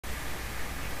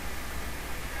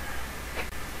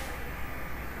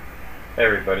Hey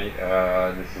everybody,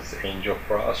 this is Angel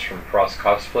Frost from Frost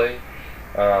Cosplay.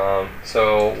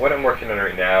 So what I'm working on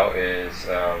right now is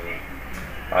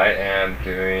I am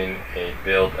doing a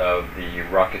build of the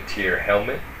Rocketeer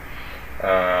helmet.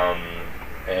 Um,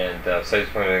 so I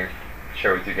just want to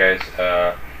share with you guys,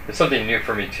 it's something new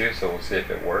for me too, so we'll see if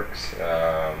it works.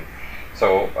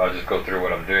 So I'll just go through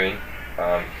what I'm doing.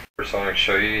 First I'm going to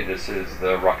show you, this is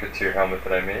the Rocketeer helmet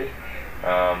that I made.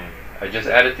 I just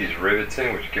added these rivets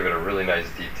in, which give it a really nice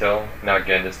detail. Now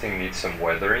again, this thing needs some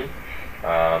weathering,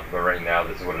 but right now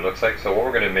this is what it looks like. So what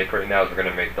we're going to make right now is we're going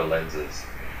to make the lenses.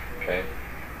 Okay,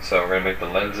 so we're going to make the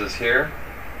lenses here.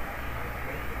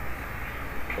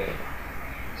 Okay,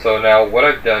 so now what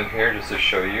I've done here, just to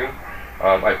show you,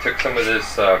 I took some of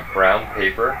this brown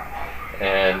paper,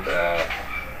 and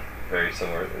very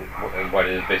similar, and what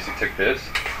it is, basically took this,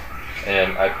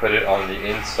 and I put it on the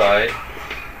inside.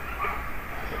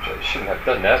 I shouldn't have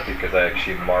done that because I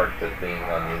actually marked the thing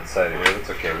on the inside here. It's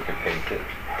okay, we can paint it.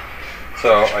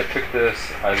 So I took this,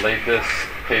 I laid this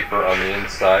paper on the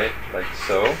inside like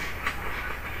so,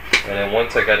 and then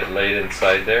once I got it laid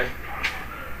inside there,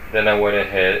 then I went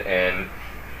ahead and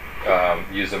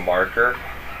used a marker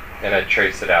and I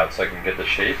traced it out so I can get the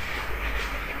shape.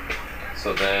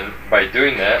 So then by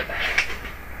doing that,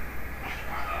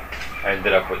 I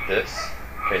ended up with this.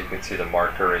 Okay, you can see the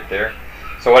marker right there.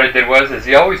 So what I did was,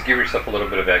 you always give yourself a little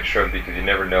bit of extra because you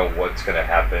never know what's going to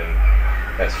happen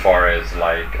as far as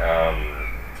like,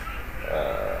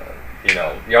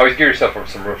 you always give yourself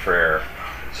some room for error.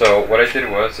 So what I did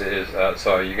was,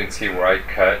 so you can see where I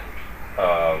cut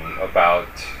about,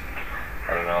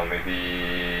 I don't know,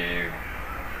 maybe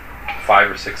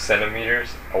 5 or 6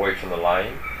 centimeters away from the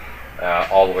line,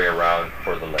 all the way around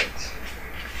for the lens.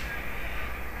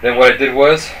 Then what I did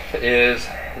was,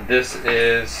 this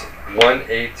is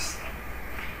 1/8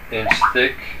 inch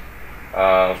thick,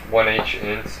 1/8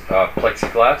 inch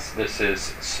plexiglass. This is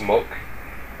smoke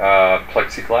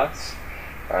plexiglass,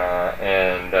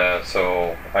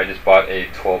 so I just bought a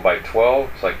 12 by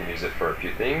 12 so I can use it for a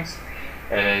few things.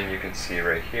 And then you can see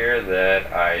right here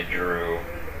that I drew,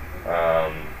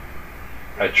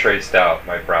 I traced out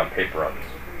my brown paper on this.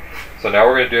 So now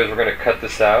what we're going to do is we're going to cut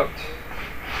this out.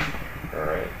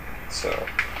 Alright, so,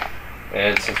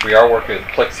 and since we are working with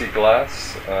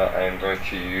plexiglass, I am going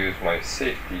to use my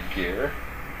safety gear.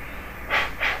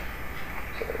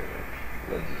 Sorry,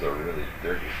 lenses are really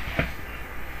dirty.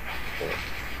 Okay.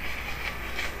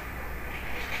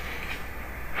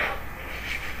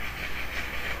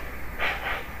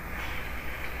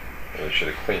 I should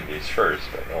have cleaned these first,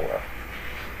 but oh well.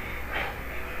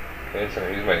 Okay, so I'm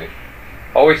going to use my...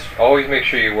 Always make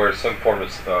sure you wear some form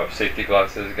of safety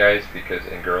glasses, guys,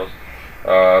 and girls,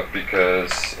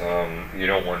 because you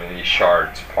don't want any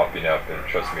shards popping up. And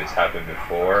trust me, it's happened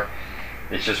before.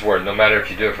 It's just worth, no matter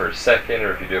if you do it for a second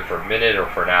or if you do it for a minute or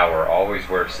for an hour, always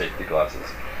wear safety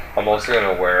glasses. I'm also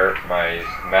going to wear my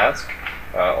mask,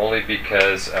 only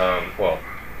because,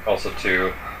 also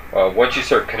too, once you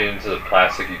start cutting into the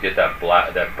plastic, you get that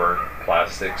burnt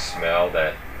plastic smell,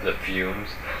 the fumes.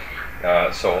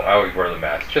 So I always wear the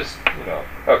mask, just,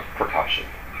 a precaution.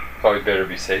 It's always better to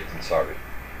be safe than sorry.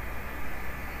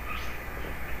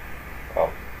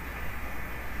 Oh.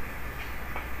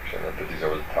 Actually, I'm going to put these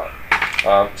over the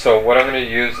top. So what I'm going to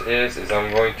use is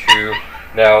I'm going to,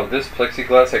 now this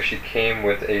plexiglass actually came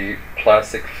with a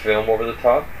plastic film over the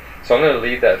top. So I'm going to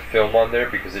leave that film on there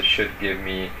because it should give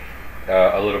me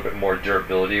a little bit more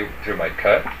durability through my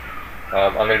cut.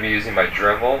 I'm going to be using my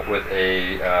dremel with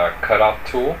a cutoff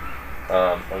tool.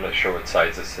 I'm not sure what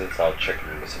size this is, I'll check it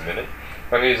in just a minute.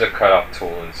 I'm going to use a cutoff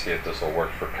tool and see if this will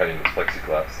work for cutting this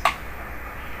plexiglass.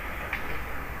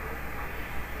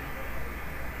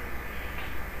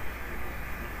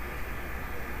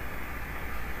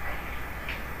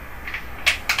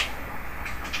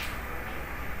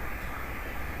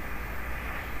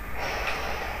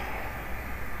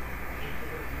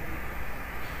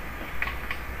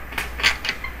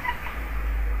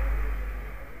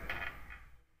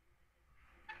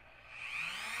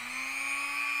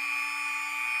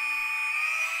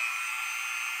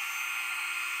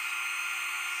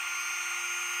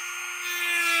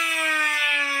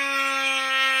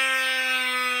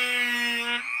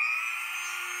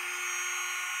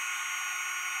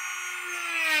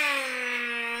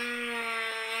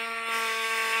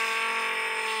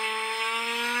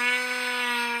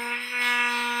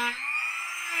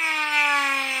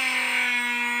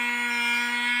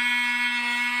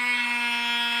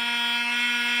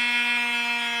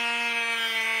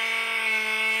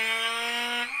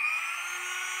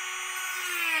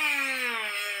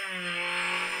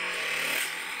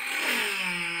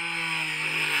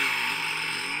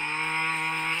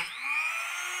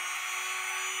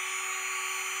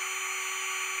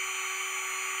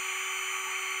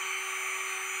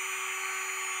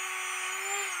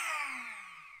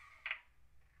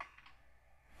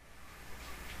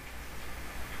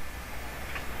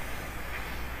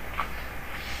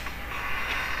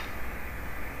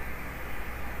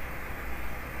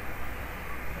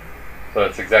 So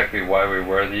that's exactly why we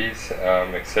wear these,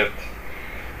 except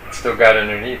it still got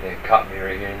underneath and caught me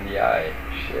right here in the eye.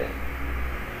 Shit.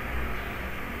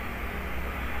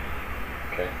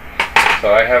 Okay.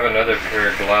 So I have another pair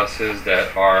of glasses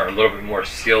that are a little bit more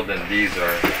sealed than these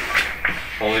are,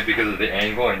 only because of the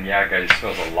angle, and yeah guys, it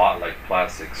smells a lot like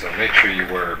plastic, so make sure you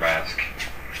wear a mask.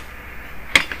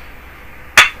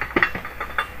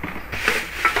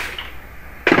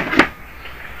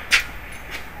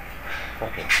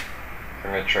 Okay,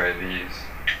 I'm going to try these.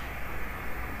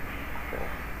 Okay.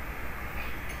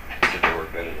 See if they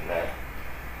work better than that.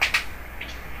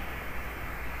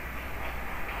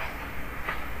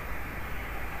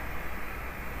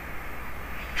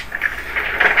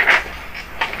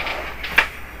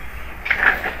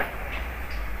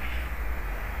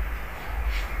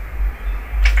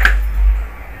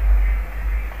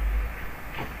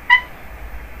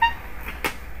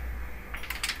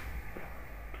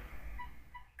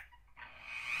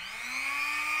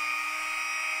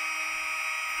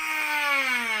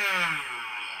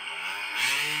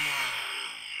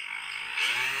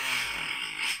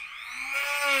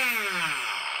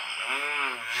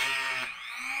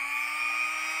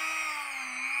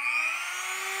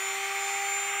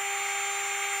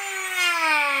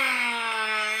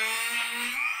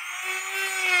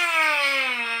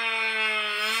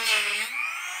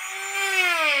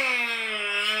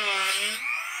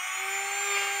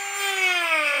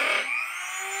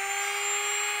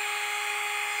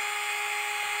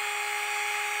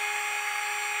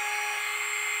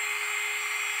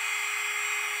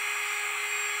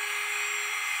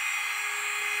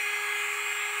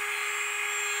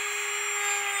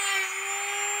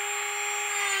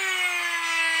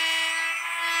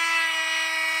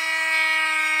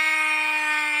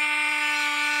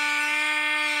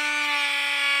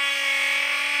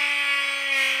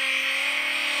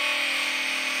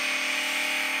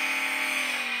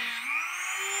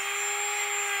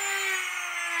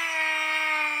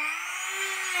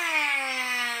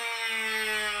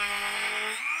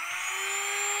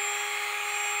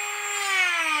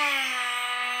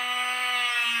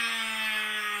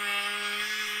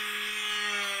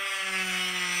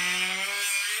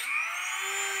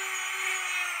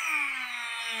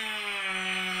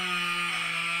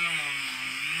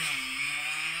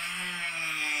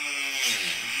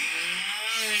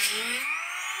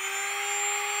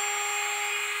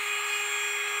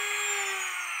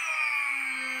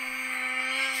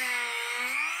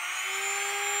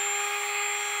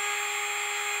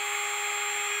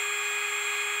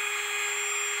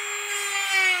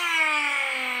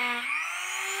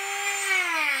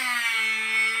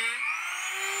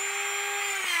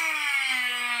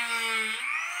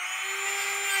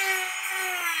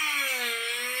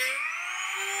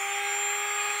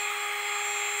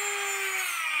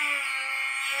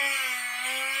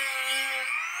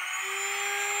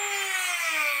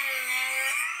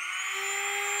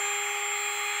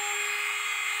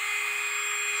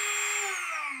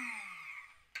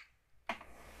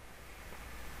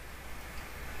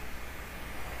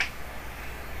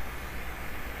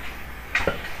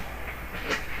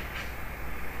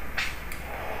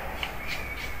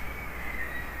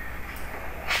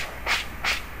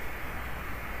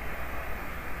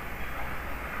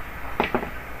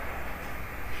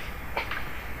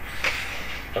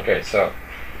 Okay, so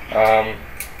I'm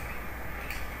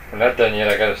not done yet.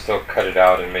 I gotta still cut it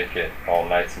out and make it all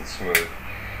nice and smooth.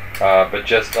 But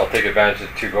just I'll take advantage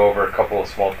to go over a couple of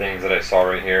small things that I saw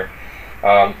right here.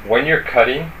 When you're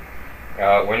cutting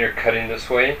this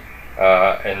way,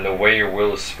 and the way your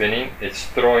wheel is spinning, it's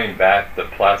throwing back the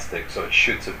plastic, so it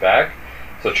shoots it back.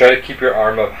 So try to keep your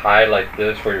arm up high like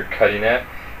this where you're cutting at,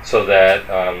 so that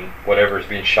whatever is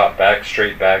being shot back,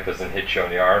 straight back, doesn't hit you on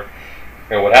the arm.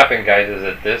 And what happened, guys, is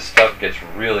that this stuff gets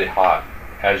really hot.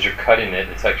 As you're cutting it,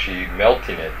 it's actually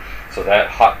melting it. So that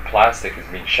hot plastic is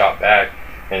being shot back,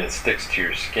 and it sticks to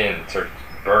your skin and starts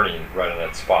burning right on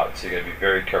that spot. So you gotta be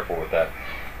very careful with that.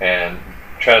 And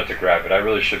try not to grab it. I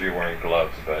really should be wearing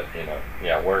gloves, but you know,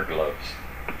 yeah, wear gloves.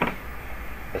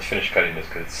 Let's finish cutting this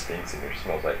because it stinks in here. It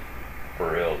smells like,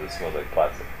 for real, it smells like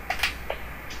plastic.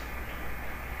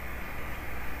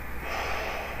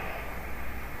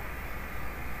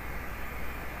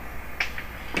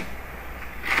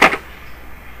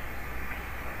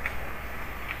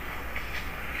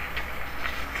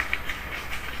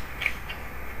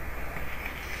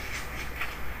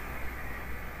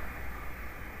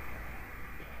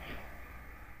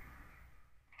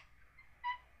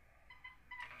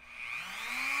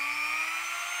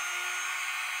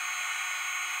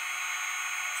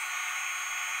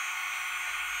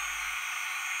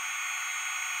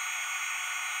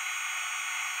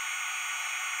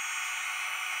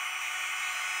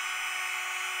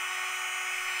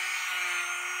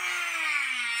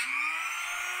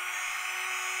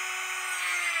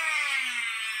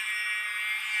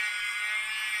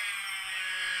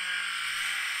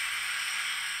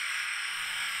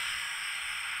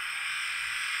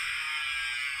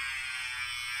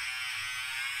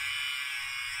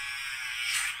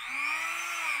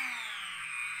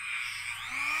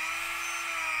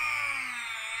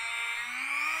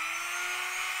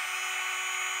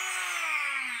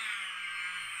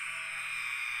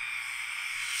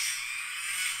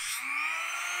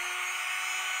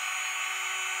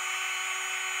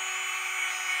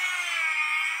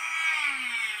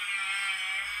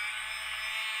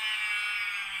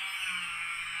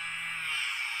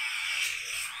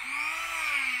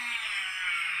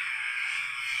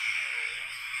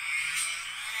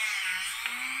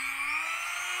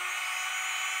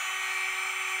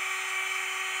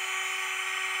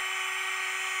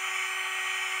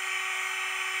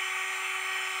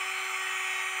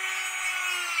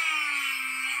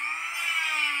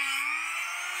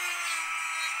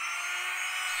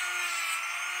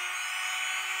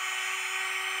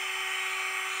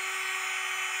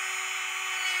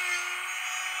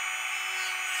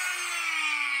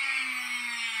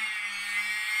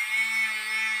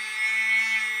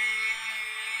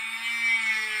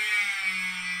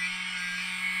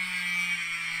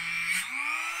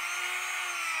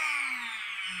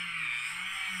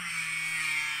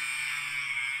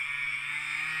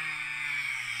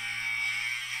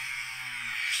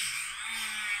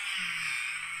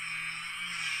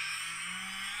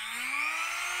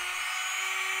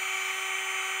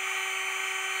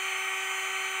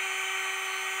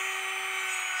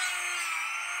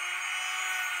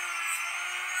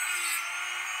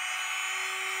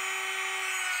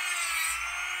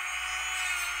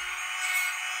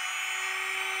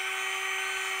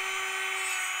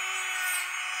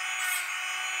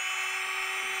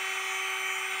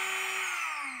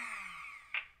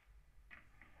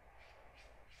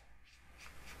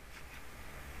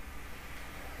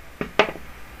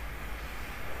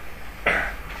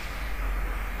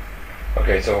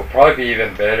 Okay, so it'll probably be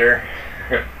even better,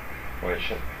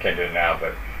 which I can't do it now,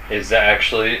 but is to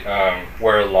actually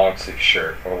wear a long sleeve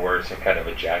shirt or wear some kind of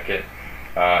a jacket.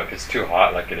 If it's too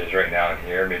hot like it is right now in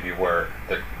here, maybe wear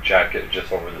the jacket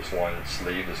just over this one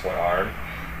sleeve, this one arm,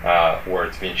 where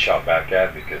it's being shot back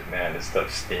at, because man, this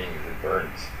stuff stings, it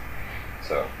burns.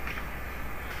 So,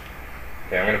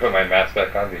 okay, I'm going to put my mask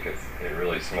back on because it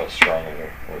really smells strong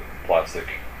with plastic.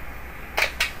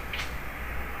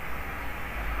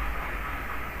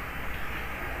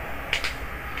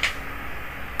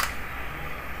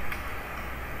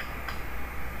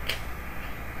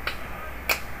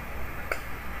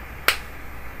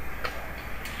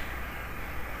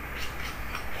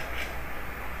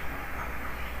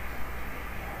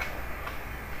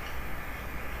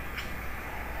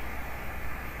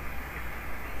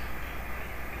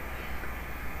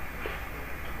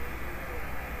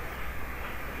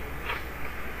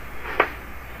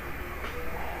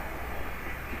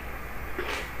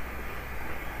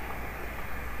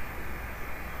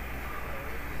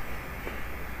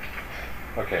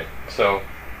 Okay, so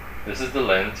this is the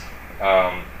lens,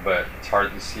 but it's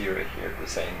hard to see right here at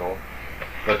this angle.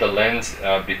 But the lens,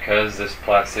 because this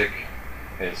plastic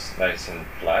is nice and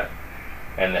flat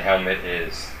and the helmet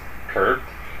is curved,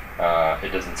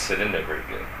 it doesn't sit in there very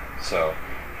good. So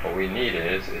what we need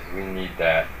is we need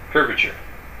that curvature.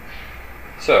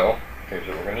 So here's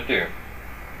what we're going to do.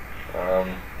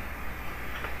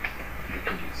 We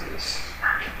can use this.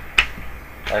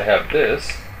 I have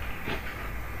this,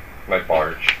 my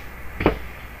barge.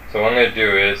 So what I'm going to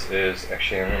do is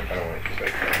actually, I don't want to use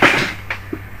right there.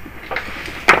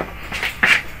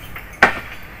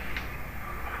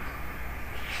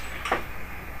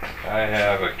 I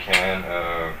have a can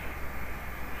of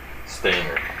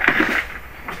stainer.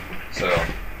 So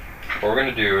what we're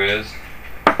going to do is,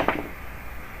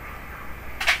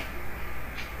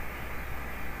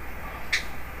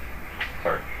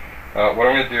 what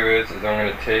I'm going to do is I'm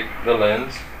going to take the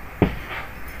lens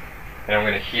and I'm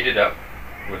going to heat it up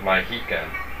with my heat gun.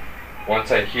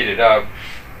 Once I heat it up,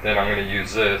 then I'm going to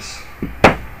use this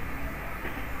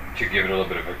to give it a little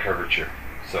bit of a curvature.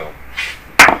 So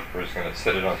we're just going to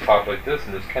set it on top like this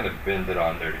and just kind of bend it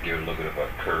on there to give it a little bit of a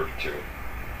curve to it.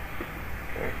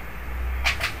 Okay.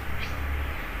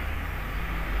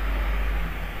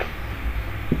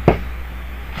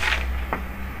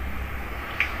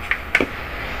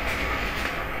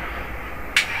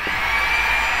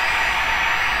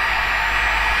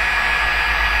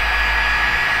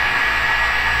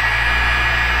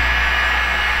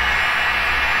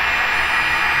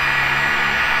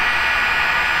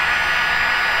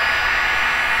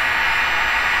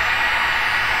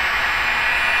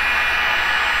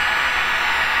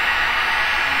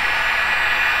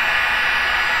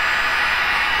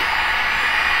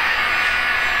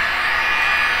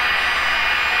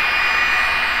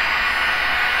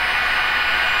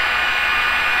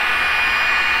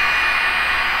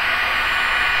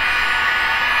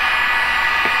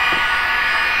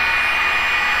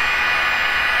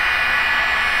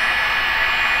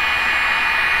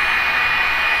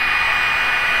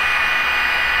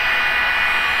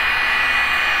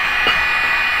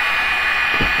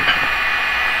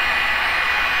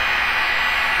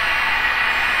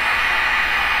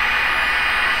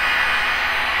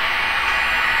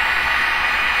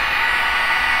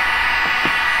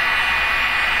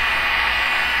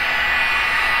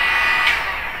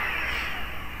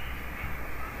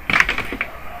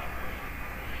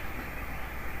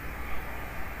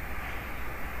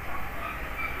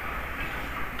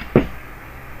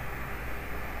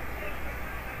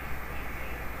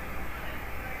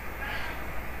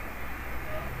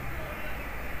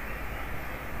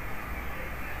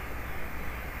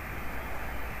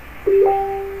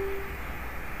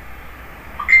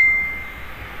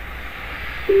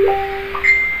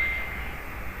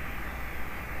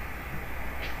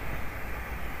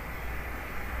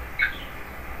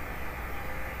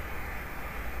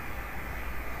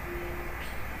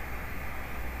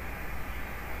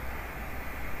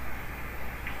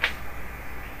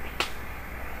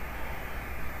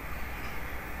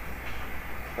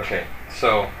 Okay,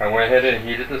 so I went ahead and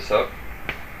heated this up,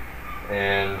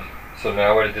 and so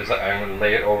now what I did is I'm going to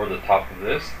lay it over the top of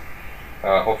this.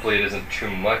 Hopefully it isn't too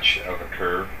much of a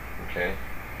curve. Okay,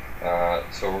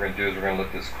 so what we're going to do is we're going to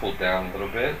let this cool down a little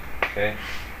bit. Okay,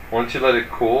 once you let it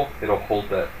cool, it'll hold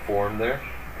that form there.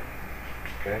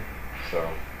 Okay, so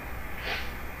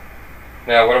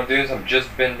now what I'm doing is I'm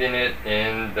just bending it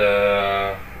in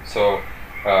the, so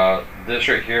this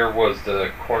right here was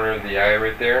the corner of the eye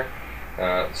right there.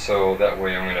 So that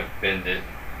way I'm going to bend it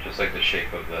just like the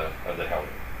shape of the helmet.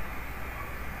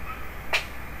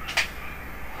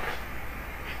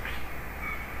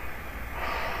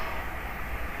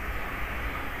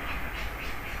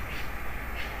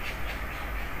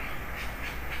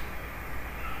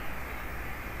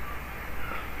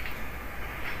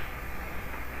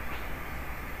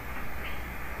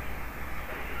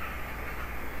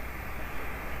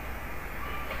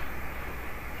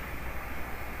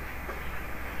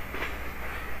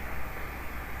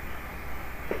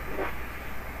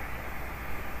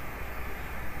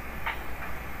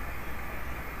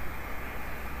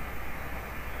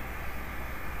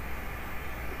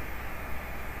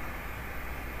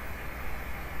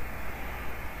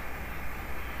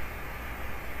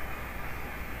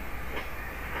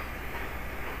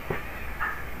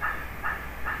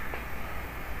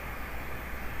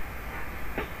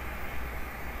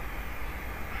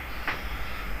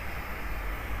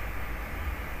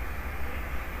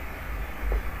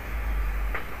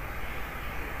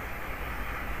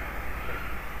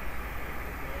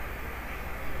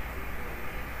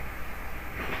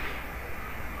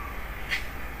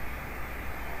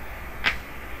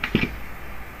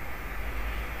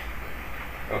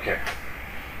 Okay,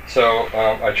 so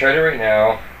I tried it right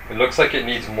now. It looks like it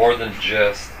needs more than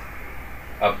just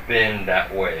a bend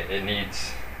that way. It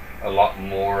needs a lot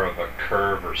more of a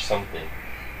curve or something.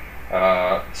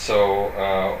 Now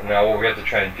what we have to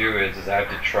try and do is I have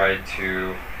to try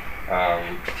to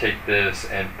take this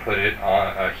and put it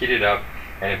on, heat it up,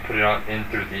 and put it on in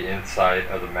through the inside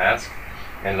of the mask,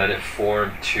 and let it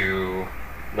form to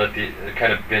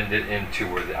kind of bend it into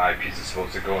where the eyepiece is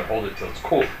supposed to go and hold it till it's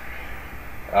cool.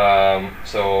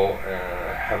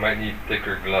 I might need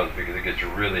thicker gloves because it gets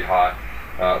really hot.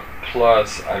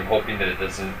 Plus, I'm hoping that it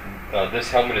doesn't. This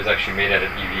helmet is actually made out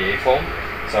of EVA foam,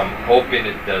 so I'm hoping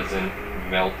it doesn't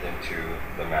melt into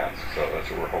the mask. So that's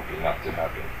what we're hoping not to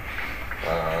happen.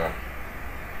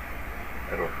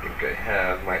 I don't think I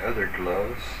have my other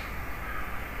gloves.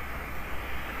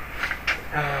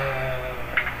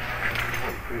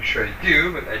 I'm pretty sure I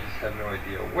do, but I just have no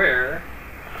idea where.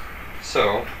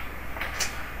 So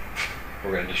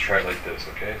we're going to just try it like this,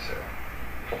 okay? So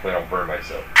hopefully I don't burn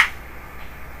myself.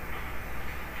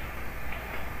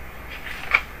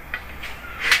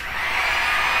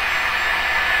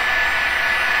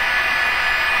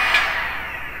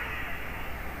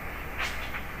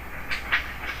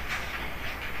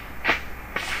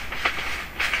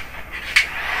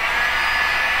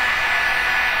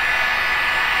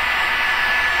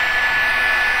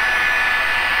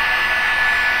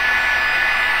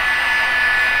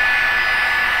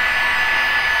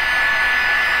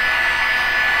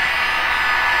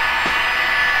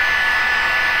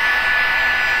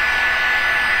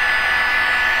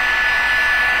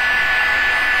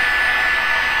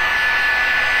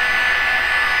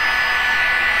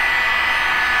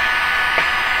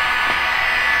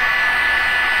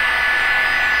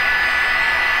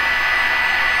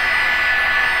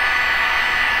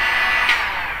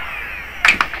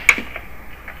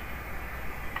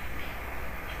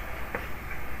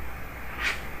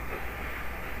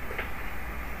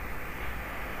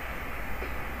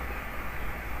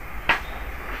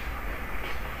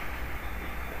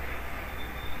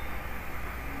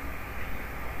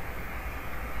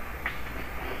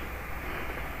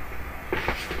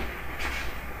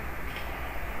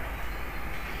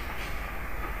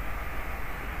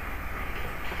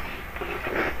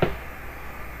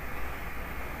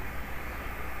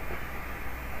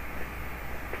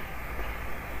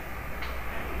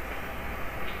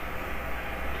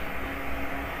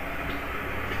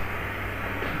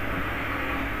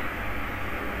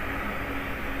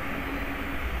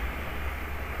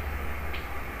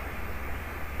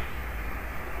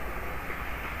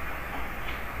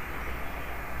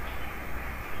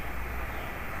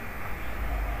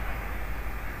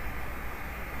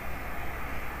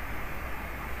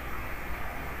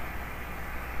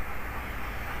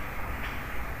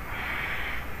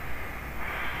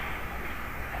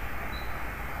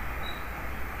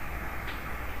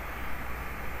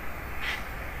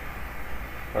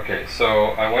 Okay, so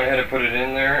I went ahead and put it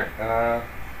in there.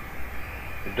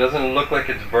 It doesn't look like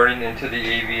it's burning into the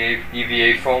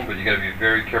EVA foam, but you got to be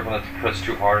very careful not to press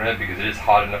too hard on it because it is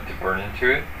hot enough to burn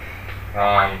into it.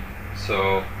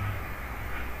 So there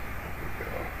we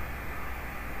go.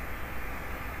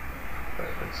 That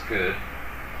looks good.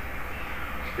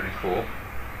 It's pretty cool.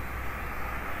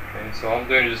 Okay, so all I'm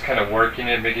doing is just kind of working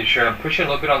it, making sure I'm pushing a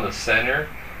little bit on the center,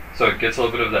 so it gets a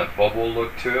little bit of that bubble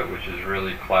look to it, which is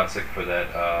really classic for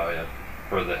that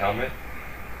for the helmet.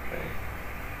 Okay.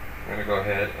 I'm going to go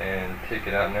ahead and take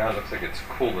it out now. It looks like it's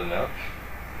cool enough.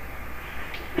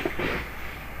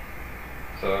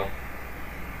 So,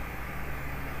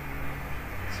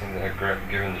 seems to have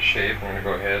given the shape. I'm going to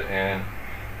go ahead and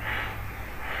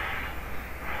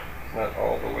it's not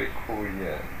all the way cool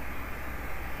yet.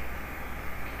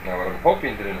 Now what I'm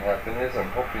hoping didn't happen is I'm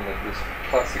hoping that this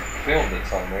plastic film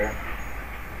that's on there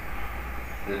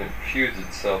didn't fuse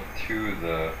itself to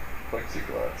the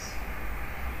plexiglass.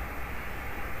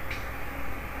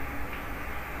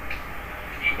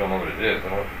 Should don't know what it is. I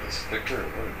don't know if it's a sticker or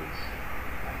what it is.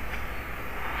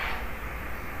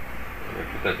 Let me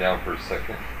put that down for a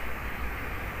second.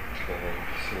 Okay,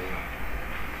 let's see.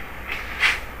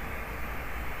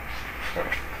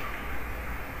 Oh.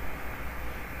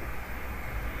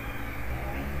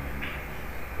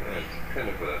 Yeah, it's kind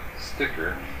of a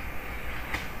sticker.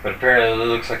 But apparently it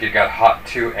looks like it got hot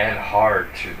too and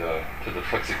hard to the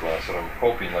plexiglass. What I'm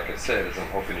hoping, like I said, is I'm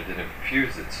hoping it didn't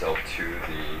fuse itself to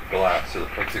the glass or the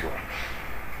plexiglass.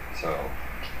 So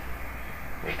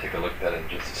let me take a look at that in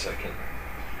just a second.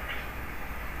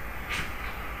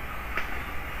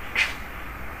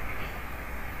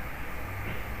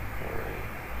 Alright.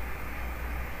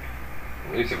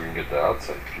 At least if we can get the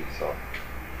outside piece off.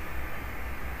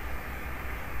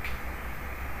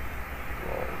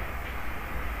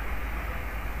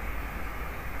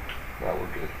 Now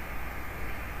we're good.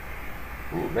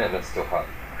 Ooh, man, that's still hot.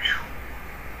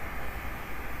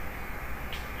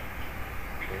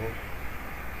 Okay.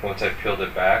 Once I peeled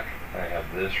it back, I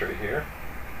have this right here.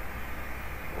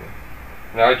 Okay.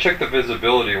 Now I checked the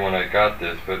visibility when I got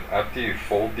this, but after you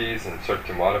fold these and start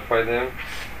to modify them,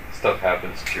 stuff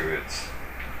happens to it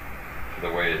the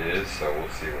way it is, so we'll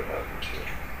see what happens here.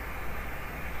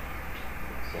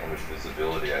 Let's see how much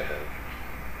visibility I have.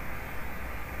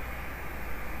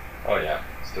 Oh yeah,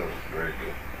 still very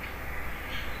good.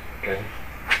 Okay.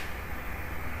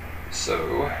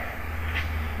 So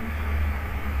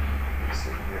let's see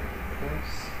here with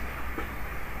this.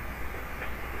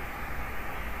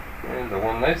 And the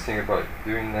one nice thing about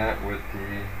doing that with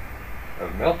the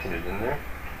melting it in there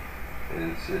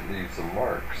is it leaves the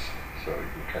marks, so you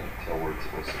can kind of tell where it's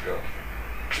supposed to go.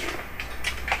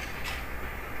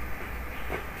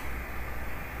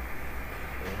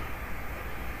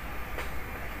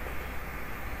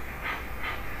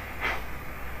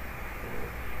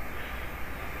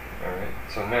 Alright,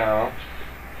 so now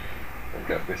I've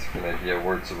got basically an idea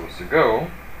where it's supposed to go.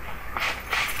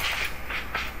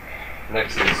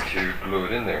 Next is to glue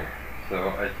it in there. So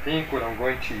I think what I'm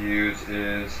going to use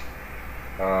is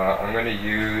I'm going to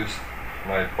use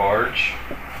my barge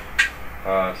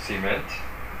cement.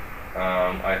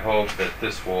 I hope that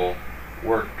this will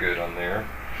work good on there.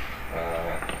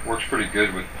 Works pretty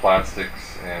good with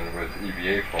plastics and with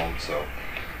EVA foam, so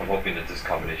I'm hoping that this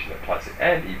combination of plastic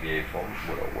and EVA foam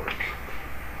will work.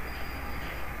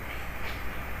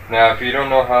 Now, if you don't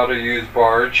know how to use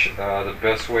barge, the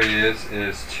best way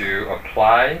is to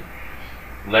apply,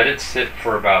 let it sit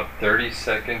for about 30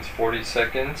 seconds, 40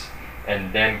 seconds,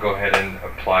 and then go ahead and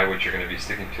apply what you're going to be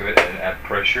sticking to it and add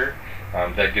pressure.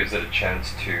 That gives it a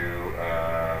chance to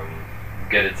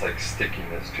get its like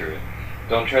stickiness to it.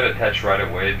 Don't try to attach right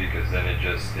away, because then it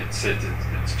sits,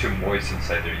 it's too moist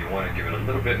inside there. You want to give it a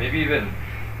little bit, maybe even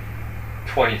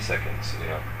 20 seconds,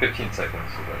 15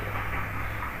 seconds.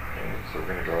 Okay, so we're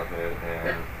going to go ahead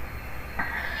and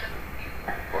keep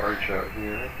the barge out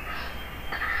here.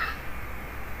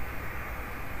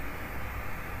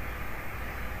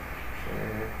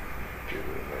 Okay, give it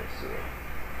a nice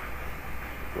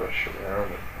brush around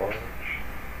the barge.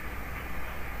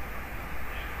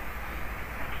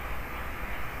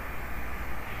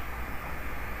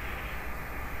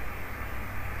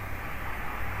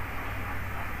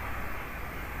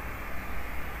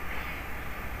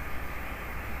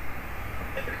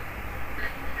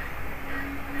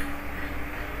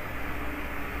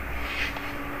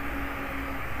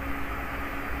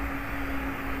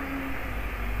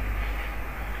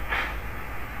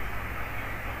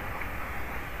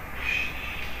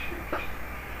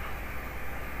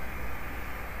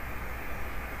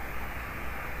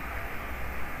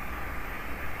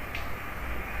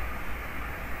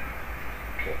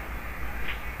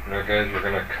 Now guys, we're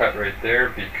going to cut right there,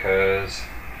 because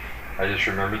I just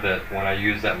remembered that when I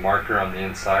used that marker on the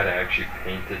inside, I actually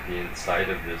painted the inside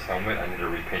of this helmet. I need to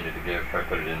repaint it again if I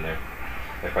put it in there.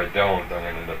 If I don't, I'm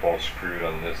going to end up all screwed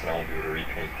on this and I won't be able to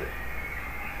repaint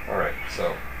it. Alright,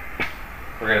 so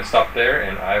we're going to stop there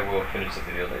and I will finish the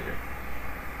video later.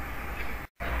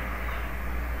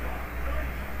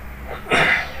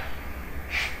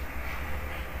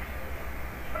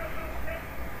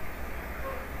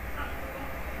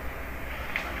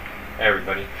 Hey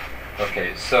everybody.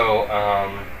 Okay, so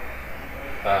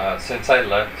since I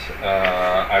left,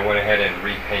 I went ahead and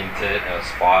repainted a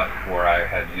spot where I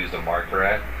had used a marker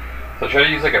at. So try to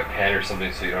use like a pen or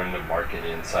something so you don't end up marking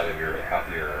the inside of your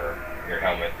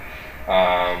helmet.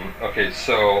 Okay,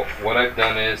 so what I've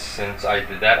done is, since I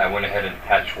did that, I went ahead and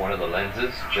attached one of the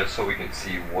lenses just so we can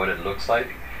see what it looks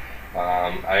like.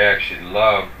 I actually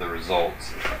love the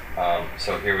results.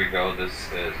 So here we go.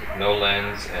 This is no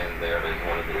lens, and there is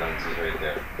one of the lenses right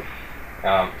there.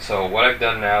 So what I've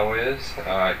done now is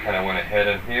I kind of went ahead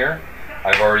in here.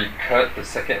 I've already cut the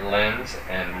second lens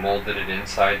and molded it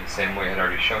inside the same way I had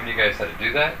already shown you guys how to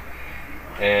do that.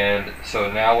 And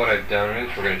so now what I've done is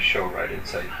we're going to show right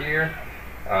inside here,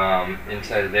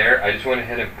 inside of there. I just went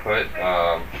ahead and put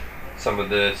some of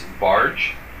this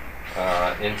barge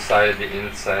inside of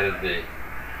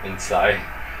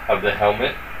the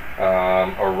helmet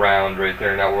around right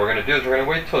there. Now what we're going to do is we're going to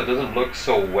wait till it doesn't look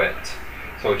so wet.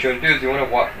 So what you want to do is you want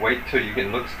to wait till you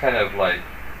can look kind of like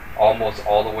almost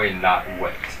all the way not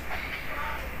wet.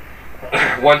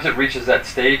 Once it reaches that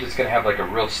stage, it's going to have like a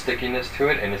real stickiness to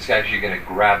it, and it's actually going to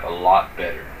grab a lot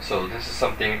better. So this is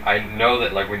something I know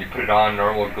that like when you put it on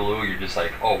normal glue, you're just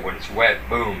like, oh, when it's wet,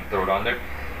 boom, throw it on there.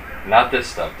 Not this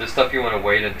stuff. This stuff you want to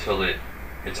wait until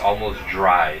it's almost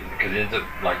dry, because it ends up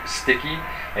like sticky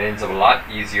and ends up a lot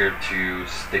easier to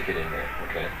stick it in there.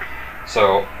 Okay.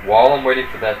 So while I'm waiting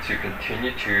for that to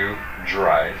continue to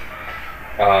dry,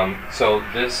 so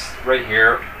this right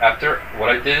here, after what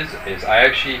I did is I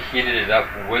actually heated it up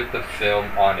with the film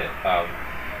on it.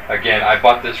 Again, I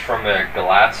bought this from a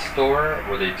glass store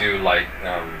where they do like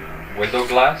window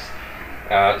glass.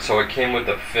 So it came with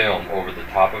the film over the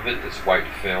top of it, this white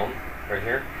film right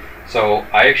here. So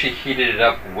I actually heated it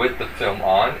up with the film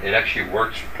on. It actually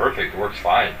works perfect, works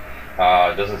fine.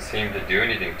 It doesn't seem to do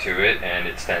anything to it, and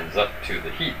it stands up to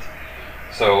the heat.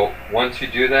 So once you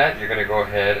do that, you're going to go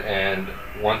ahead and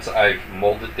once I've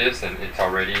molded this and it's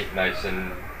already nice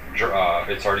and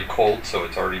it's already cold, so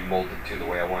it's already molded to the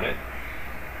way I want it.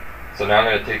 So now I'm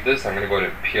going to take this, I'm going to go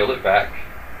ahead and peel it back.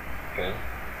 Okay.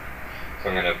 So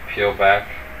I'm going to peel back.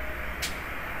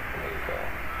 There you go.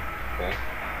 Okay.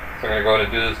 So I'm going to go ahead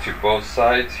and do this to both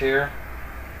sides here.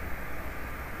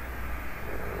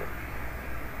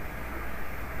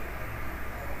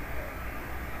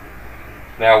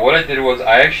 Now what I did was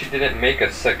I actually didn't make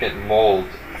a second mold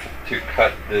to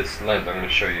cut this lens. I'm going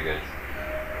to show you guys.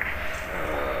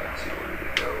 Let's see, where did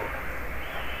it go?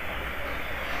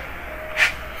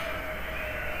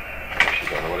 I actually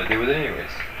don't know what I did with it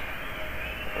anyways.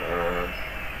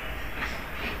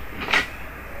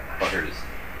 Oh, here it is.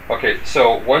 Okay,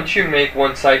 so once you make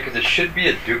one side, because it should be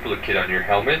a duplicate on your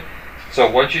helmet. So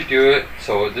once you do it,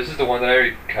 so this is the one that I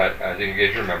already cut. I think you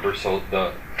guys remember. So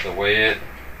the way it.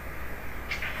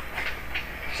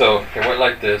 So it went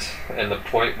like this, and the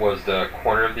point was the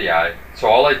corner of the eye. So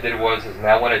all I did was,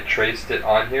 now when I traced it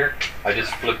on here, I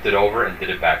just flipped it over and did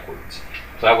it backwards.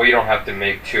 So that way you don't have to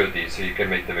make two of these, so you can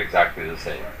make them exactly the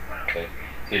same. Okay.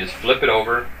 So you just flip it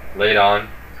over, lay it on,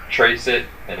 trace it,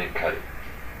 and then cut it.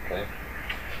 Okay.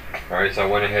 Alright, so I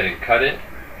went ahead and cut it,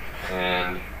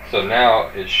 and so now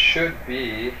it should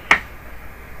be,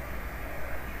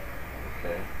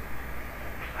 okay,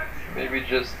 maybe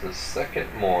just a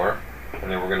second more, and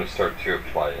then we're going to start to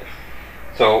apply it.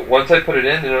 So once I put it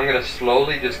in, then I'm going to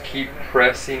slowly just keep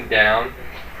pressing down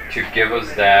to give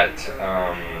us that,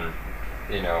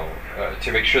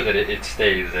 to make sure that it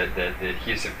stays, that the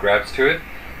adhesive grabs to it.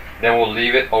 Then we'll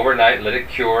leave it overnight, let it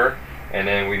cure, and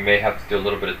then we may have to do a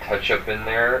little bit of touch up in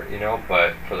there,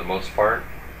 but for the most part,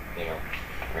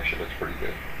 actually looks pretty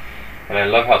good. And I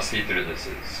love how see-through this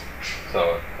is.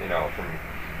 So, from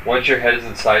once your head is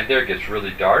inside there, it gets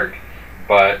really dark,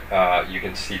 but you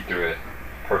can see through it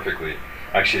perfectly.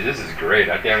 Actually, this is great.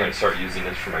 I think I'm going to start using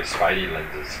this for my Spidey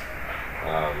lenses.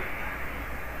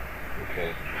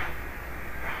 Okay.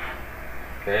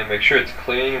 Okay, make sure it's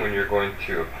clean when you're going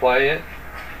to apply it.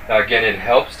 Now again, it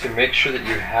helps to make sure that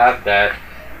you have that,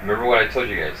 remember what I told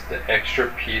you guys, the extra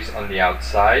piece on the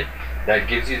outside, that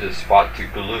gives you the spot to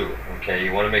glue. Okay,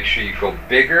 you want to make sure you go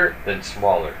bigger than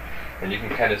smaller. And you can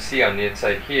kind of see on the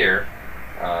inside here,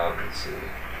 let's see.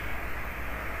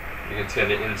 You can see on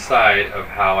the inside of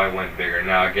how I went bigger.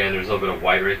 Now again, there's a little bit of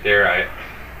white right there.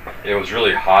 It was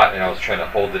really hot and I was trying to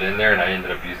hold it in there, and I ended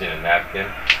up using a napkin.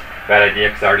 Bad idea,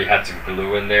 because I already had some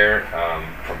glue in there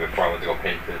from before I went to go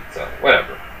paint it. So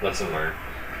whatever, lesson learned.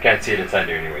 Can't see it inside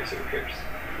there anyway, so who cares?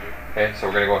 Okay, so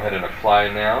we're going to go ahead and apply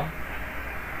now.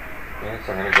 Okay,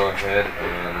 so I'm going to go ahead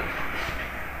and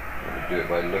do it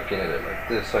by looking at it like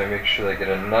this, so I make sure I get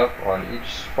enough on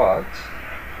each spot.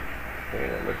 Okay,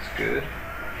 that looks good.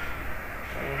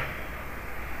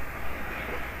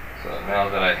 So now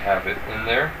that I have it in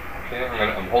there, okay,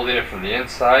 I'm holding it from the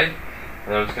inside,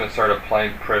 and I'm just going to start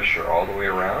applying pressure all the way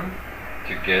around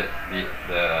to get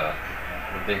the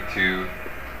thing to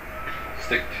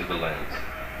stick to the lens.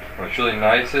 What's really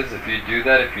nice is if you do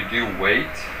that, if you do wait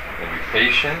and be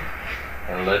patient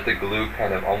and let the glue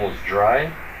kind of almost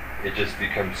dry, it just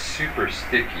becomes super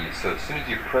sticky. So as soon as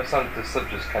you press on it, this stuff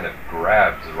just kind of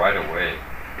grabs right away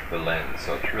the lens.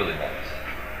 So it's really nice.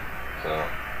 So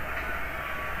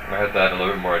I had to add a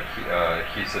little bit more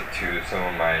adhesive to some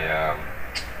of my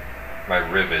my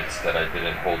rivets that I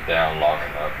didn't hold down long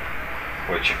enough.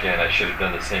 Which again, I should have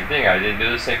done the same thing. I didn't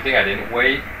do the same thing. I didn't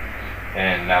wait,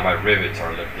 and now my rivets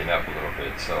are lifting up a little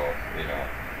bit. So you know,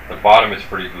 the bottom is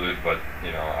pretty glued, but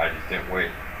you know, I just didn't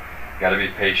wait. Got to be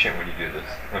patient when you do this.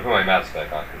 I'm gonna put my mask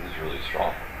back on because it's really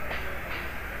strong.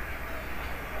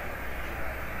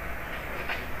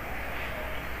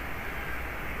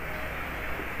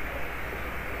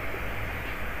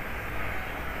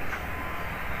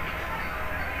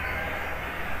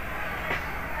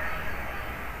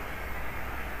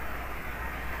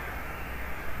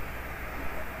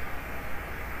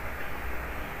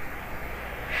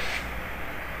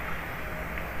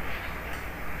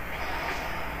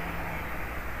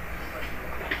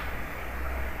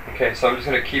 Okay, so I'm just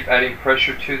going to keep adding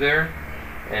pressure to there,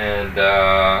 and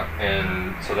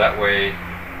so that way, you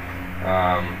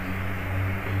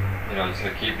know, I'm just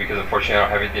going to keep, because unfortunately I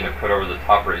don't have anything to put over the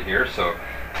top right here, so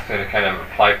I'm going to kind of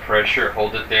apply pressure,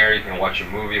 hold it there. You can watch a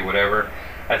movie, whatever.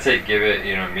 I'd say give it,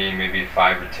 you know what I mean, maybe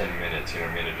 5 or 10 minutes, you know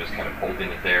what I mean, and just kind of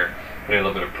holding it there, putting a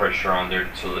little bit of pressure on there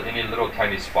so that any little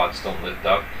tiny spots don't lift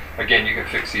up. Again, you can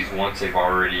fix these once they've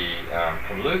already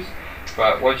come loose.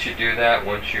 But once you do that,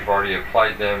 once you've already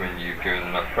applied them and you've given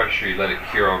enough pressure, you let it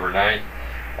cure overnight.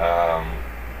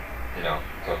 You know,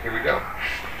 so here we go.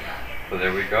 So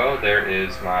there we go. There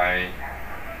is my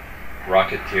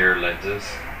Rocketeer lenses.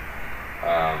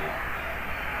 There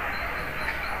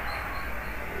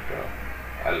we go.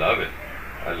 I love it.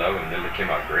 I love them. They came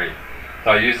out great.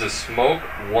 So I used a smoke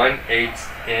 1/8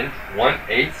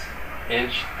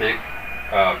 inch thick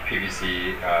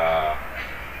PVC.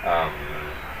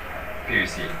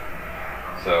 PVC.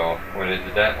 So when I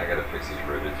did that, I gotta fix these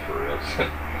rivets for real.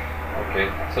 Okay,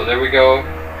 so there we go.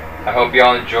 I hope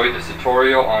y'all enjoyed this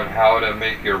tutorial on how to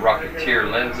make your Rocketeer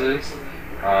lenses.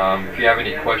 If you have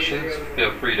any questions,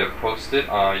 feel free to post it.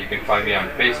 You can find me on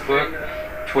Facebook,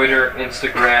 Twitter,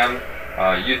 Instagram,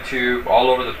 YouTube, all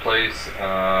over the place.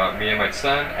 Me and my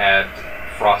son at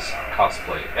Frost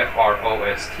Cosplay,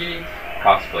 F-R-O-S-T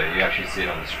Cosplay. You actually see it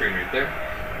on the screen right there.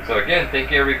 So again,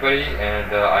 thank you everybody,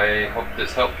 and I hope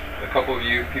this helped a couple of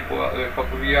you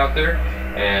out there.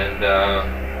 And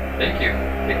thank you.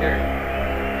 Take care.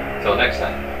 Till next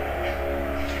time.